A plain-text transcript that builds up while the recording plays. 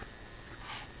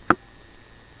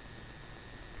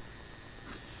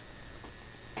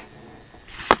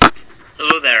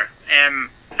Hello there.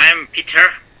 I'm Peter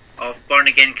of Born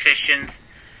Again Christians,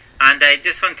 and I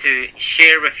just want to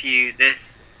share with you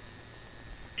this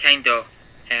kind of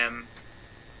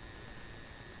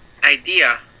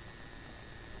idea,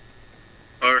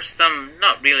 or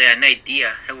not really an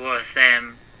idea. It was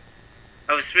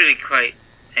really quite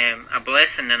a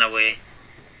blessing in a way.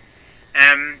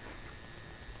 A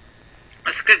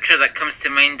scripture that comes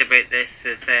to mind about this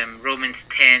is Romans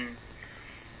 10,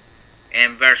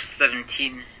 verse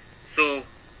 17. So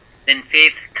then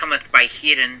faith cometh by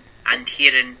hearing, and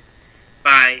hearing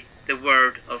by the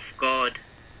word of God.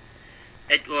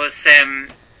 It was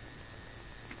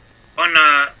on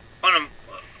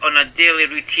a daily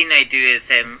routine I do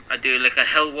is I do like a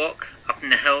hill walk up in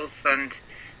the hills, and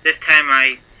this time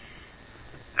I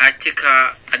took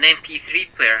an MP3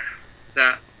 player.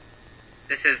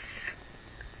 This is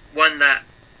one that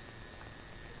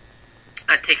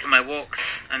I take on my walks,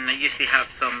 and I usually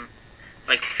have some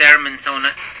like sermons on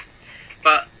it.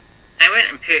 But I went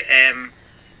and put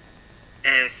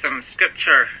some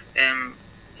scripture,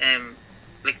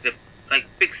 like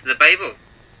books of the Bible,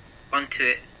 onto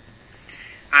it,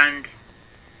 and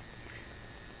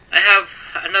I have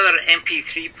another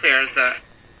MP3 player that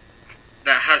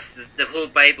has the whole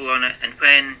Bible on it. And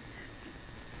when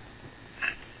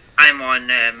I'm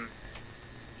on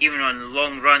even on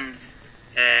long runs,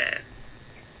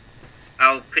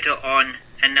 I'll put it on,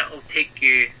 and it'll take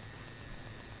you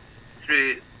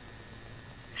through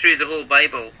the whole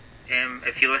Bible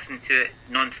if you listen to it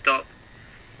non-stop.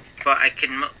 But I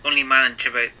can only manage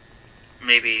about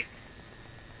maybe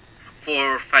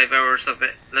 4 or 5 hours of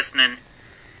it listening.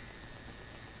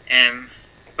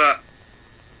 But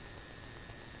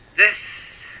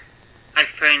this I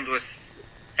found was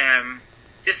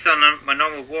just on my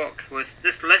normal walk, was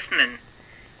just listening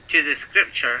to the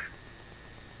scripture.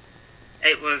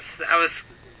 It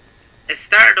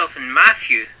started off in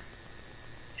Matthew,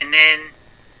 and then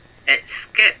it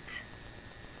skipped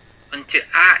onto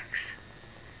Acts.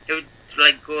 It would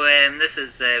like go, this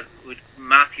is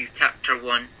Matthew chapter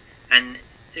 1, and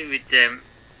it would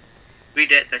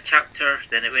read out the chapter,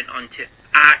 then it went on to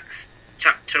Acts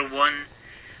chapter 1,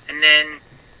 and then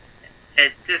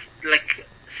it just like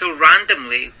so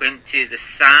randomly went to the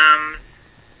Psalms,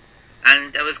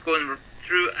 and I was going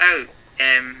throughout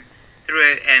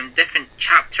different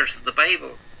chapters of the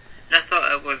Bible, and I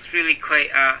thought it was really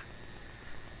quite a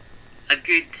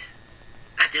good,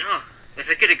 I don't know, it was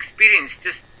a good experience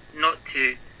just not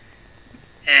to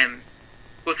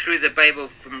go through the Bible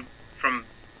from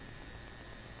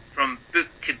book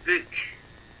to book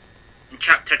and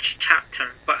chapter to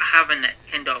chapter, but having it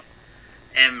kind of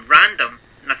random.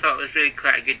 And I thought it was really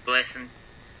quite a good blessing.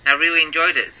 I really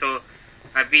enjoyed it, so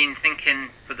I've been thinking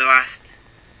for the last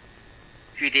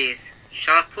few days,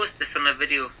 shall I post this on a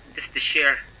video just to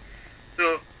share?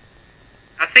 So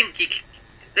I think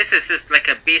this is just like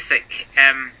a basic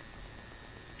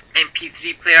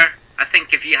MP3 player. I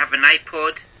think if you have an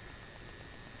iPod,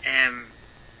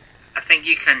 I think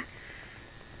you can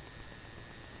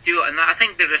do it on that. I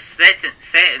think there are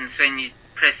settings when you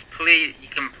press play. You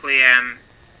can play,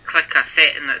 click a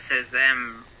setting that says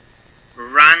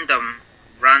random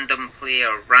play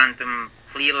or random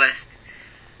playlist.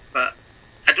 But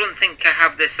I don't think I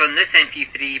have this on this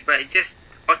MP3, but it just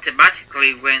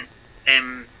automatically went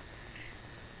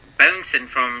bouncing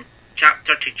from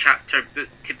chapter to chapter, book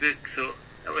to book, so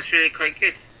that was really quite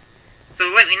good. So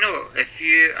let me know if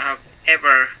you have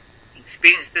ever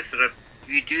experienced this, or if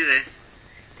you do this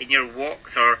in your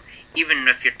walks, or even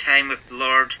with your time with the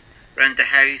Lord around the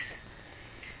house.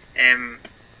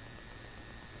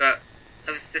 But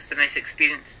it was just a nice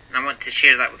experience, and I want to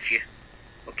share that with you.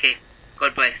 Okay,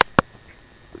 God bless.